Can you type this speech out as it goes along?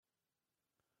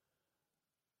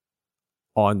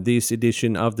On this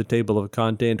edition of the Table of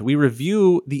Content, we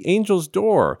review The Angel's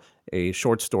Door, a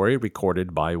short story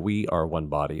recorded by We Are One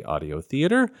Body Audio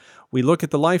Theater. We look at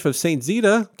the life of Saint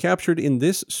Zita captured in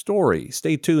this story.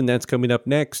 Stay tuned, that's coming up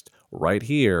next, right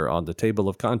here on the Table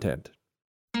of Content.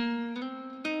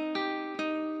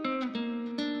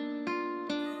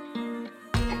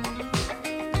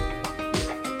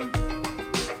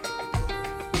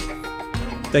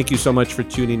 Thank you so much for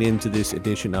tuning in to this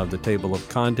edition of the Table of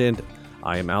Content.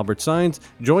 I am Albert Saenz,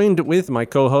 joined with my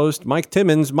co-host, Mike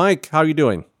Timmons. Mike, how are you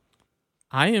doing?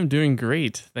 I am doing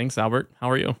great. Thanks, Albert.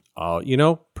 How are you?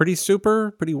 Pretty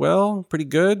super, pretty well, pretty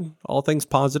good. All things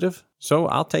positive. So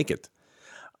I'll take it.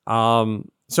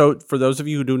 So for those of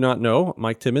you who do not know,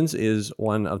 Mike Timmons is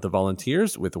one of the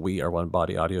volunteers with We Are One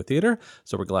Body Audio Theater.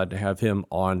 So we're glad to have him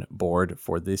on board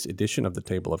for this edition of the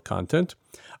Table of Content.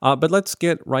 But let's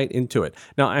get right into it.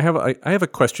 Now, I have a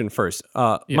question first.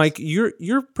 Yes. Mike,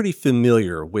 you're pretty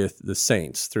familiar with the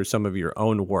saints through some of your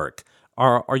own work.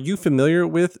 Are you familiar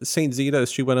with Saint Zita?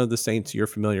 Is she one of the saints you're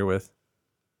familiar with?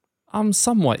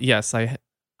 Somewhat, yes.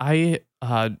 I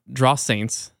draw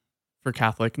saints for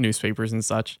Catholic newspapers and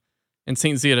such. And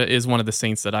Saint Zita is one of the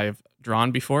saints that I have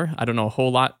drawn before. I don't know a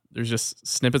whole lot. There's just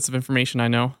snippets of information I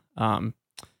know. I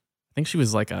think she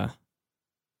was like a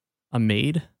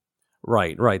maid.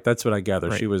 Right. That's what I gather.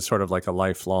 Right. She was sort of like a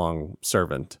lifelong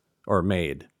servant or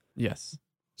maid. Yes.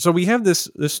 So we have this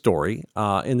story,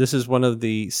 and this is one of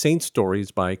the saint stories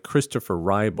by Christopher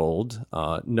Rybold,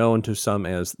 known to some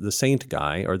as the Saint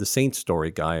Guy or the Saint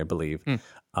Story Guy, I believe.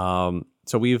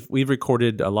 So we've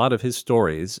recorded a lot of his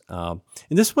stories, and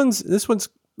this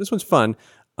one's fun.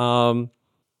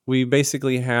 We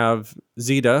basically have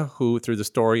Zita, who through the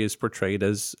story is portrayed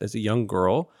as a young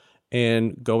girl,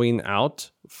 and going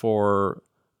out for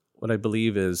what I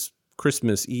believe is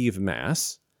Christmas Eve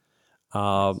Mass,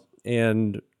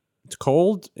 and it's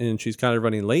cold, and she's kind of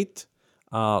running late,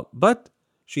 but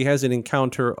she has an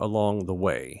encounter along the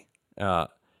way.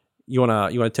 You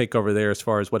wanna take over there as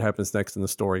far as what happens next in the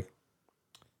story?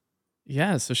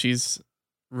 Yeah, so she's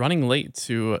running late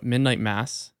to midnight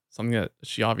mass, something that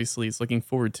she obviously is looking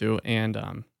forward to,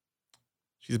 and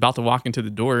she's about to walk into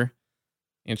the door,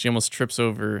 and she almost trips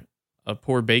over a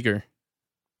poor beggar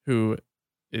who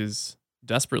is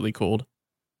desperately cold,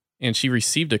 and she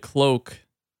received a cloak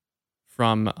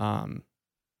from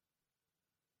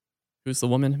who's the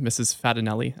woman? Mrs.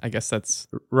 Fatinelli. I guess that's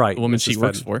right. The woman she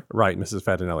works for. Right, Mrs.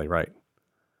 Fatinelli, right.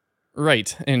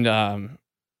 Right. And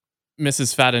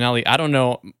Mrs. Fatinelli, I don't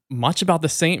know much about the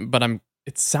saint, but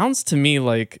it sounds to me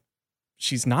like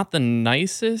she's not the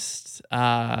nicest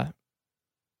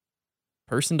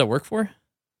person to work for.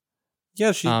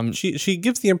 Yeah, she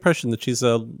gives the impression that she's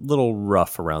a little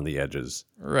rough around the edges.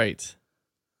 Right.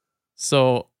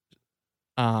 So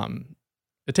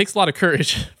it takes a lot of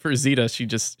courage for Zita. She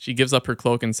gives up her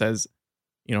cloak and says,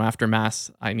 after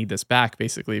mass, I need this back,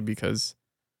 basically, because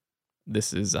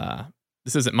this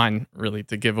isn't mine really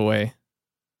to give away.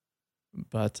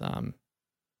 But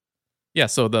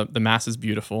so the mass is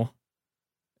beautiful,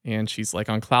 and she's like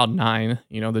on cloud 9.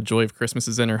 The joy of Christmas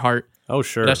is in her heart. Oh,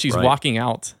 sure. But as she's walking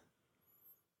out,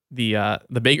 the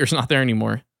beggar's not there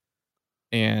anymore,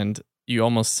 and you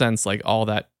almost sense like all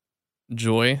that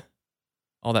joy,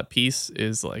 all that peace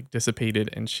is like dissipated,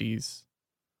 and she's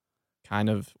kind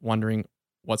of wondering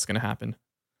what's going to happen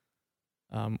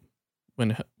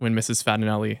when Mrs.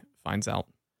 Fatinelli finds out.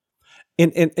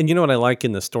 And you know what I like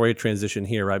in the story transition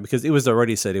here, right? Because it was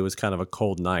already said it was kind of a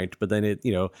cold night, but then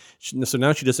so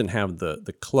now she doesn't have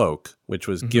the cloak, which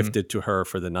was gifted to her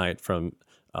for the night from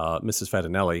Mrs.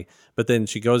 Fatinelli. But then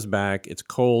she goes back, it's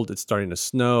cold, it's starting to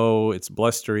snow, it's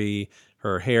blustery,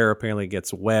 her hair apparently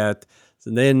gets wet.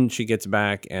 And then she gets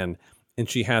back and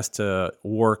she has to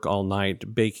work all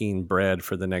night baking bread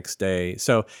for the next day.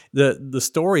 So the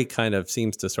story kind of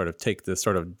seems to sort of take this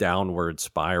sort of downward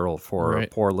spiral for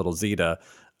poor little Zita,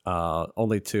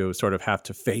 only to sort of have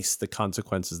to face the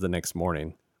consequences the next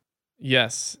morning.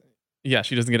 Yes. Yeah,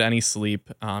 she doesn't get any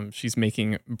sleep. She's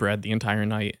making bread the entire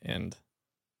night, and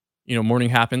morning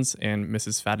happens, and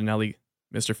Mr.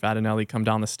 Fatinelli come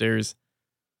down the stairs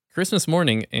Christmas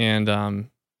morning, and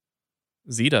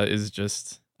Zita is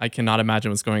just, I cannot imagine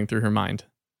what's going through her mind.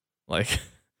 Like,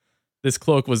 this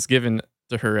cloak was given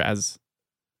to her as,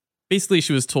 basically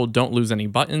she was told, don't lose any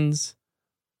buttons,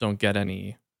 don't get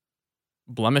any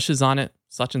blemishes on it,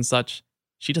 such and such.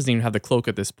 She doesn't even have the cloak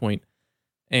at this point.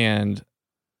 And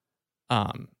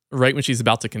right when she's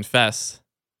about to confess,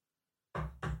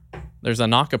 there's a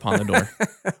knock upon the door.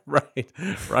 Right.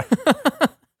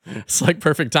 It's like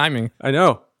perfect timing. I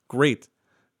know. Great.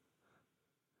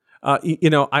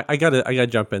 I gotta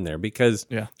jump in there because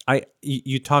Yeah.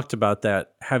 you talked about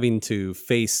that having to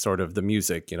face sort of the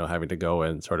music, having to go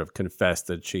and sort of confess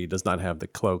that she does not have the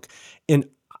cloak, and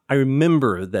I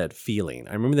remember that feeling.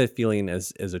 I remember that feeling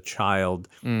as a child,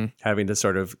 having to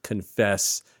sort of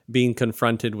confess, being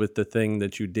confronted with the thing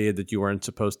that you did that you weren't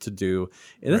supposed to do,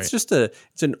 and it's Right. just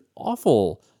it's an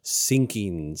awful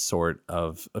sinking sort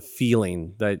of a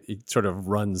feeling that it sort of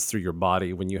runs through your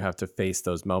body when you have to face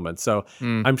those moments. So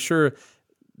Mm, I'm sure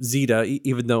Zeta,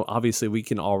 even though obviously we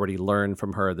can already learn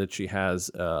from her that she has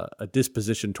a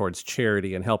disposition towards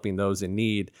charity and helping those in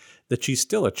need, that she's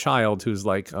still a child who's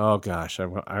like, oh gosh, I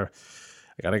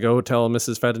got to go tell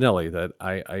Mrs. Fatinelli that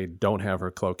I don't have her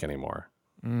cloak anymore.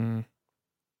 mm,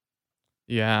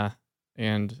 yeah.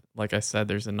 And like I said,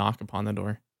 there's a knock upon the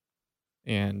door,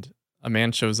 and a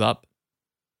man shows up,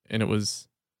 and it was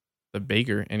the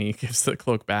baker, and he gives the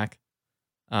cloak back.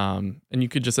 And you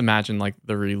could just imagine like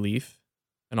the relief,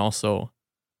 and also,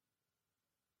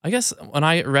 I guess when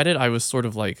I read it, I was sort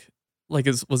of like,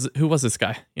 who was this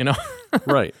guy? You know,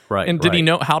 Right, right, and did he right.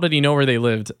 know? How did he know where they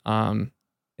lived? And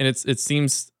it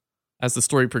seems as the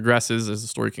story progresses, as the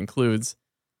story concludes,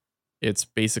 it's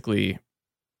basically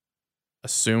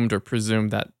assumed or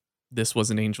presumed that this was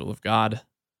an angel of God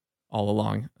all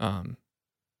along.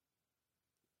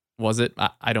 Was it?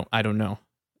 I don't know.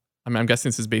 I'm guessing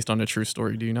this is based on a true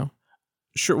story. Do you know?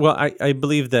 Sure. Well, I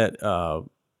believe that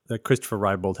that Christopher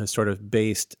Reibold has sort of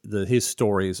based his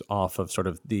stories off of sort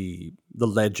of the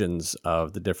legends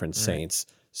of the different Right. saints.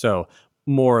 So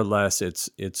more or less, it's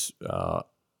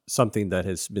something that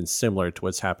has been similar to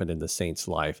what's happened in the saint's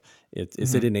life.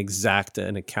 Is it Mhm.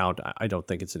 an account? I don't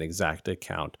think it's an exact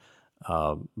account,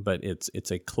 but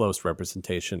it's a close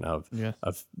representation Yeah.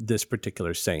 of this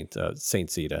particular saint, Saint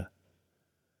Zita.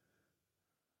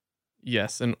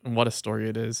 Yes, and what a story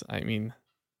it is. I mean,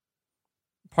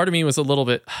 part of me was a little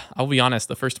bit. I'll be honest.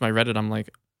 The first time I read it, I'm like,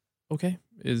 okay,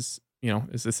 is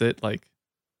this it? Like,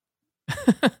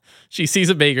 she sees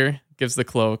a beggar, gives the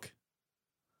cloak.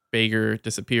 Beggar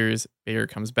disappears. Beggar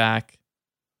comes back.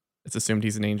 It's assumed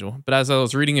he's an angel. But as I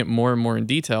was reading it more and more in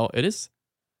detail, it is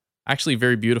actually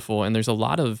very beautiful, and there's a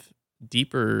lot of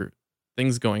deeper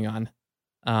things going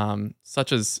on,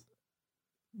 such as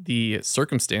the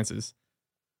circumstances,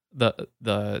 the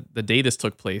day this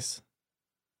took place,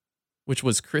 which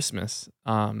was Christmas,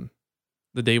 the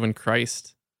day when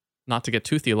Christ, not to get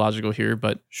too theological here,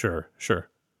 but Sure, sure.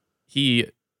 he,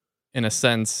 in a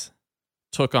sense,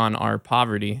 took on our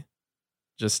poverty,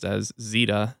 just as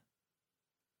Zeta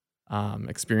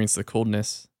experienced the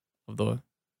coldness of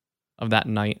that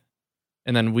night,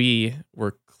 and then we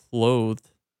were clothed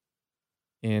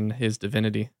in his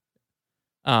divinity,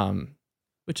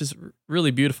 which is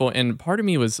really beautiful. And part of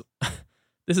me was,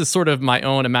 this is sort of my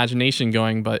own imagination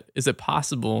going, but is it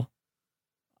possible?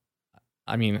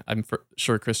 I mean,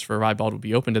 sure Christopher Reibold would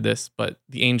be open to this, but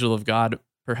the angel of God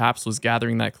perhaps was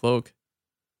gathering that cloak,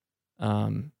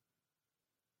 in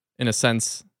a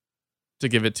sense, to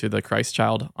give it to the Christ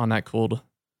child on that cold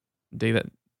day that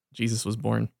Jesus was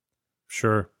born.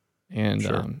 Sure. And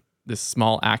Sure. This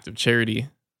small act of charity,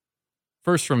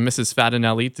 first from Mrs.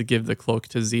 Fatinelli to give the cloak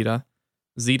to Zeta,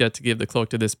 Zeta to give the cloak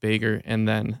to this beggar, and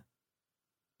then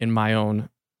in my own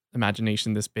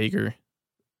imagination, this beggar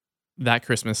that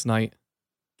Christmas night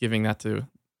giving that to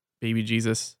baby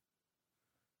Jesus.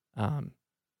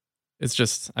 It's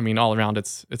just, I mean, all around,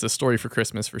 it's a story for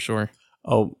Christmas for sure.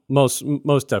 Oh, most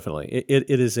definitely. It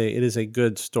is a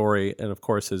good story, and of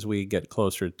course, as we get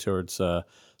closer towards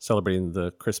celebrating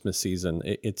the Christmas season,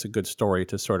 it's a good story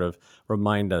to sort of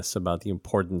remind us about the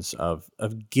importance of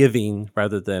giving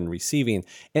rather than receiving.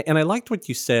 And I liked what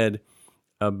you said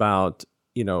about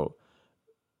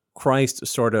Christ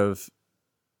sort of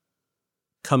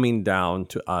coming down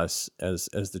to us as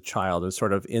the child, as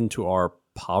sort of into our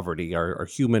poverty, our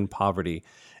human poverty.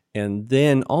 And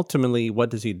then ultimately, what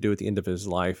does he do at the end of his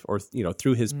life, or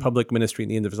through his public ministry at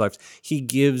the end of his life? He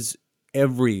gives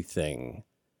everything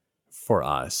for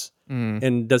us Mm,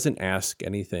 and doesn't ask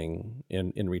anything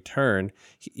in return.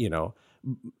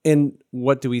 And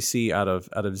what do we see out of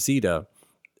Zeta?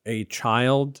 A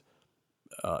child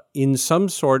in some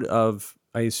sort of,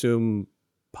 I assume,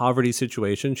 poverty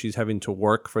situation. She's having to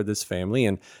work for this family,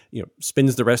 and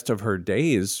spends the rest of her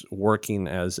days working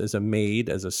as a maid,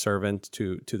 as a servant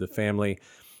to the family.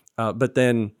 But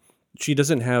then she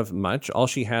doesn't have much. All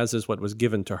she has is what was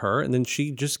given to her, and then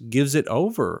she just gives it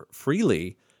over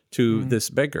freely to mm, this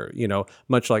beggar.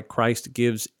 Much like Christ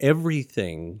gives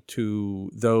everything to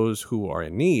those who are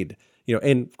in need.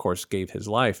 And of course gave his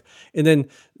life. And then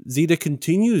Zeta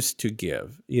continues to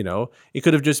give. It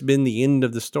could have just been the end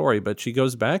of the story, but she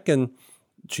goes back and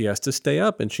she has to stay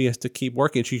up and she has to keep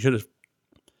working. She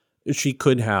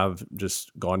could have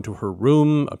just gone to her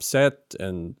room upset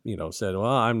and, said,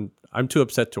 well, I'm too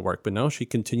upset to work. But no, she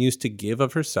continues to give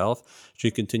of herself.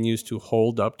 She continues to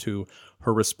hold up to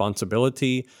her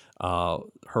responsibility,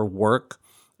 her work.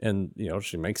 And,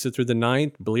 she makes it through the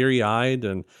night, bleary-eyed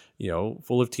and,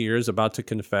 full of tears, about to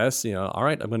confess, all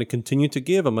right, I'm going to continue to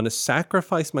give. I'm going to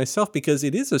sacrifice myself, because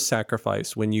it is a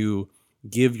sacrifice when you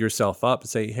give yourself up and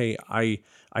say, hey,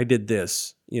 I did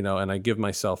this, and I give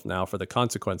myself now for the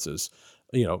consequences.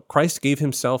 Christ gave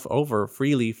himself over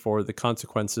freely for the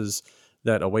consequences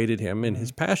that awaited him in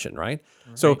his passion, right?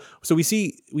 So we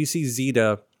see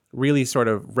Zita really sort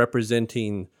of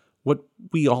representing what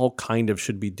we all kind of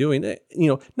should be doing,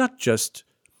 not just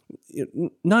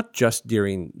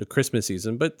during the Christmas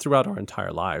season, but throughout our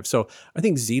entire lives. So I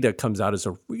think Zita comes out as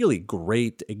a really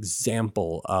great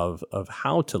example of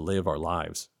how to live our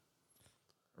lives.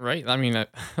 Right. I mean,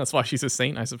 that's why she's a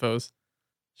saint, I suppose.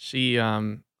 She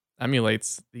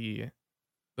emulates the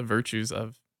virtues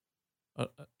of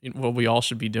what we all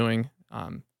should be doing.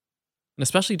 And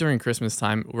especially during Christmas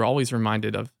time, we're always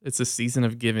reminded of it's a season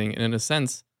of giving. And in a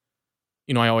sense,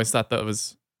 I always thought that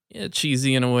was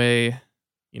cheesy in a way.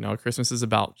 Christmas is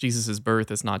about Jesus' birth.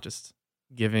 It's not just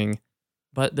giving.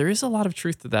 But there is a lot of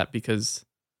truth to that, because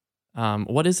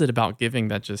what is it about giving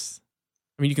that just...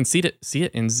 I mean, you can see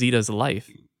it in Zita's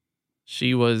life.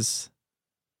 She was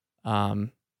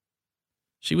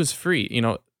free.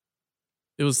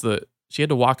 She had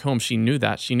to walk home. She knew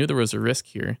that. She knew there was a risk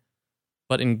here.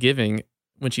 But in giving,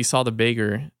 when she saw the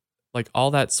beggar, like,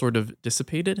 all that sort of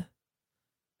dissipated,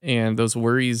 and those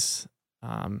worries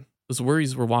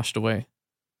were washed away.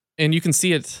 And you can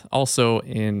see it also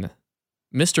in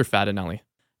Mr. Fatinelli.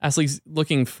 As he's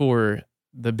looking for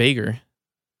the beggar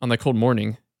on that cold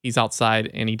morning, he's outside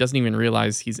and he doesn't even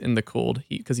realize he's in the cold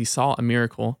because he saw a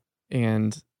miracle.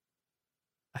 And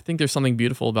I think there's something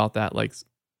beautiful about that. Like,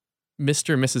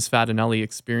 Mr. and Mrs. Fatinelli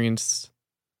experienced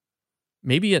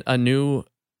maybe a new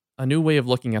way of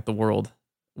looking at the world,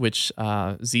 which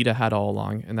Zita had all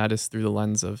along. And that is through the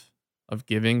lens of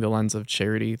giving, the lens of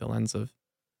charity, the lens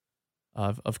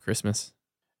of Christmas.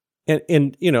 And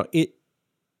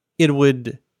it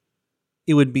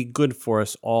would be good for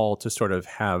us all to sort of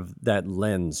have that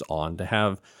lens on, to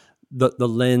have the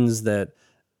lens that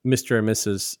Mr. and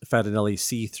Mrs. Fatinelli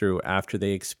see through after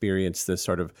they experience this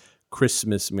sort of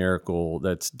Christmas miracle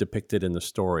that's depicted in the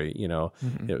story.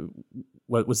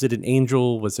 What was it? An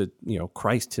angel? Was it,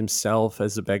 Christ himself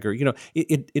as a beggar?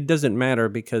 It doesn't matter,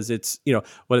 because it's,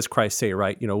 what does Christ say,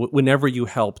 right? Whenever you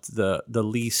helped the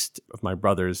least of my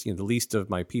brothers, the least of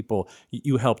my people,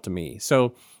 you helped me.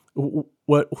 So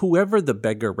whoever the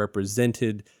beggar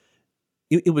represented,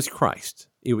 it was Christ.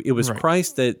 It was right.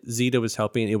 Christ that Zita was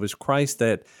helping. It was Christ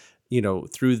that,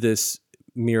 through this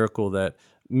miracle, that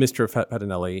Mr.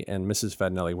 Fatinelli and Mrs.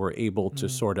 Fatinelli were able to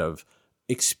sort of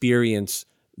experience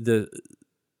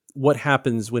what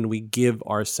happens when we give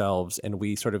ourselves and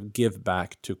we sort of give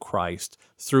back to Christ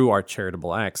through our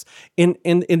charitable acts. And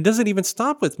it doesn't even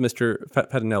stop with Mr.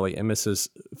 Fatinelli and Mrs.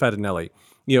 Fatinelli.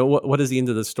 What does the end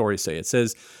of the story say? It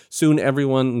says, soon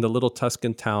everyone in the little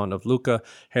Tuscan town of Lucca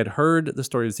had heard the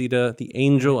story of Zita, the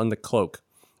angel, and the cloak.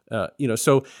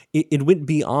 So it went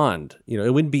beyond,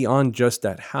 it went beyond just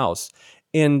that house.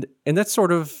 And that's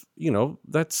sort of,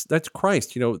 that's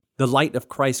Christ. The light of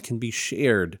Christ can be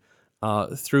shared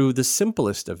through the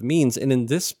simplest of means. And in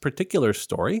this particular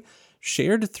story,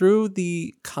 shared through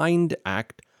the kind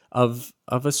act of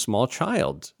a small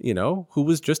child, who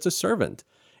was just a servant.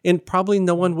 And probably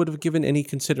no one would have given any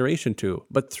consideration to.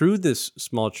 But through this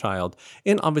small child,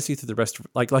 and obviously through the rest of,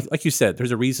 like you said,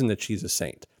 there's a reason that she's a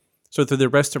saint. So through the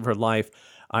rest of her life,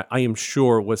 I am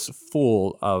sure was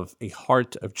full of a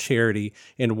heart of charity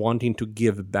and wanting to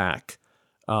give back,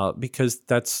 because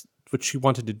that's what she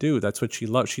wanted to do. That's what she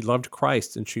loved. She loved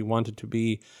Christ, and she wanted to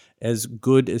be as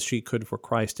good as she could for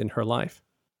Christ in her life.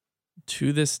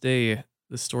 To this day,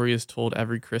 the story is told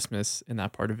every Christmas in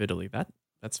that part of Italy.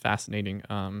 That's fascinating.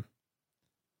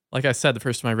 Like I said, the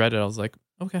first time I read it, I was like,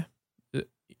 okay,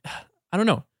 I don't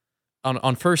know.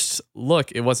 On first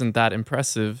look, it wasn't that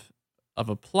impressive of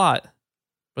a plot,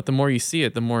 but the more you see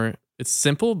it, the more it's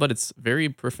simple, but it's very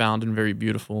profound and very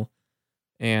beautiful.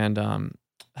 And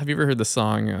have you ever heard the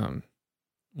song,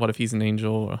 What If He's an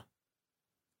Angel?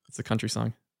 It's a country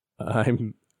song.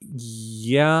 I'm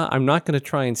not going to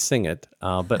try and sing it,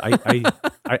 but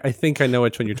I think I know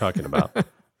which one you're talking about.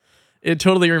 It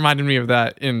totally reminded me of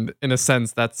that in a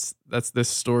sense. That's this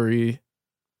story,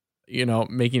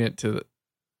 making it to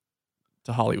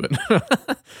Hollywood,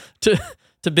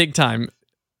 to big time.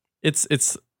 It's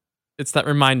that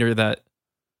reminder that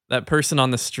that person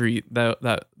on the street,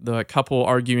 that the couple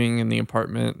arguing in the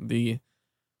apartment, the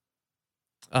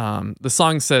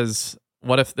song says,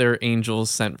 "What if they're angels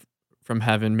sent from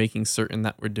heaven, making certain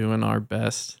that we're doing our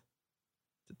best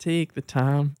to take the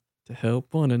time to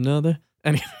help one another."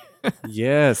 Anyway.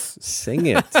 Yes, sing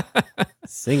it.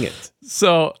 Sing it.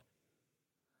 So,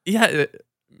 yeah,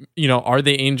 are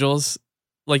they angels?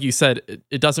 Like you said,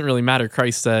 it doesn't really matter.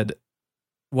 Christ said,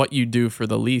 "What you do for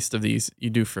the least of these, you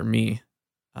do for me."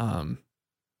 And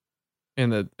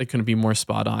that it couldn't be more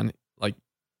spot on. Like,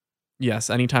 yes,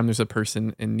 anytime there's a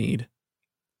person in need,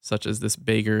 such as this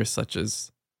beggar, such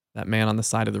as that man on the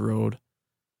side of the road,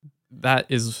 that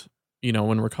is,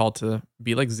 when we're called to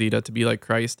be like Zita, to be like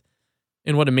Christ.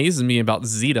 And what amazes me about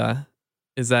Zita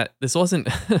is that this wasn't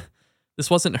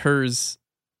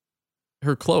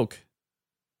her cloak.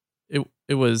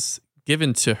 It was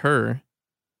given to her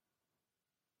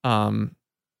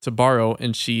to borrow,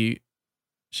 and she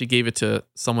gave it to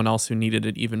someone else who needed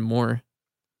it even more.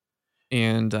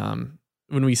 And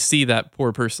when we see that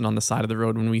poor person on the side of the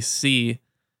road, when we see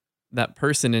that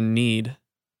person in need,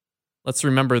 let's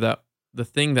remember that the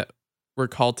thing that we're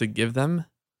called to give them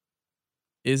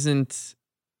isn't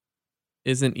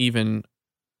even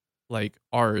like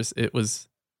ours. It was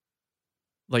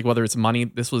like, whether it's money,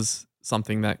 this was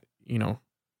something that,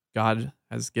 God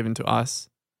has given to us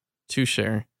to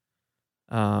share.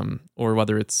 Or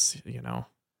whether it's,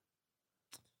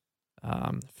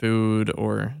 food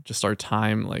or just our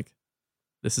time, like,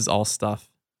 this is all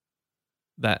stuff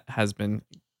that has been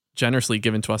generously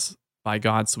given to us by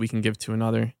God so we can give to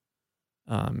another.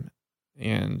 And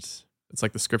it's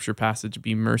like the scripture passage,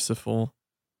 "Be merciful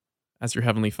as your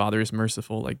heavenly Father is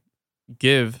merciful." Like,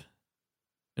 give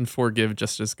and forgive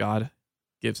just as God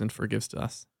gives and forgives to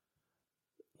us.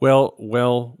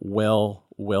 Well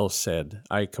said.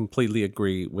 I completely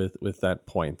agree with that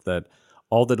point, that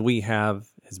all that we have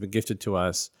has been gifted to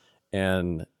us,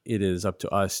 and it is up to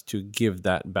us to give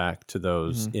that back to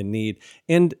those in need.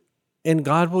 And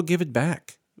God will give it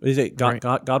back.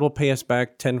 God will pay us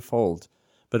back tenfold,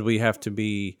 but we have to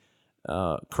be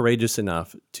courageous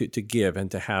enough to give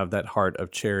and to have that heart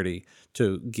of charity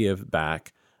to give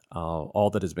back all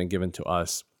that has been given to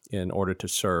us in order to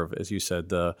serve, as you said,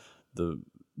 the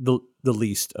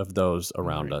least of those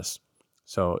around us.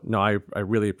 So no, I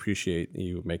really appreciate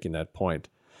you making that point.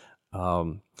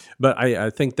 But I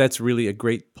think that's really a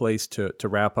great place to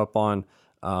wrap up on.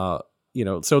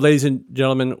 So ladies and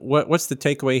gentlemen, what's the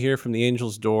takeaway here from the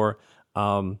Angel's Door?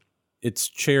 It's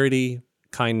charity,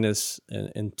 kindness,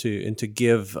 and to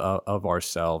give of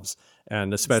ourselves,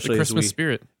 and especially it's the Christmas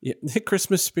spirit. Yeah, the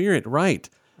Christmas spirit, right?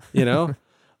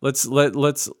 Let's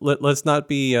not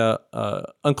be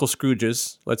Uncle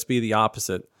Scrooges. Let's be the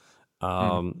opposite,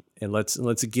 and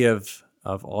let's give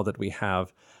of all that we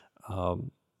have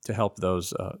to help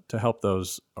those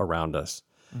around us.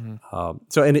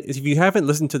 So, and if you haven't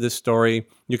listened to this story,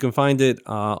 you can find it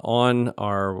on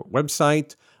our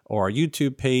website or our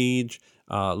YouTube page.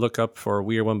 Look up for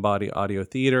We Are One Body Audio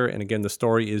Theater. And again, the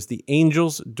story is The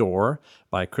Angel's Door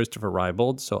by Christopher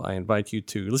Rybold. So I invite you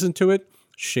to listen to it,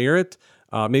 share it,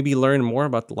 maybe learn more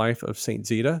about the life of Saint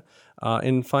Zita,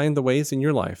 and find the ways in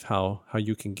your life how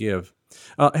you can give.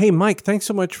 Hey, Mike, thanks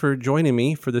so much for joining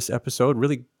me for this episode.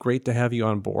 Really great to have you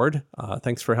on board.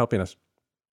 Thanks for helping us.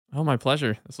 Oh, my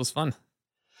pleasure. This was fun.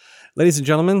 Ladies and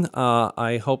gentlemen,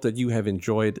 I hope that you have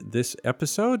enjoyed this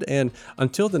episode. And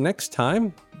until the next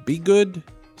time, be good,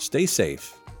 stay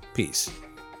safe. Peace.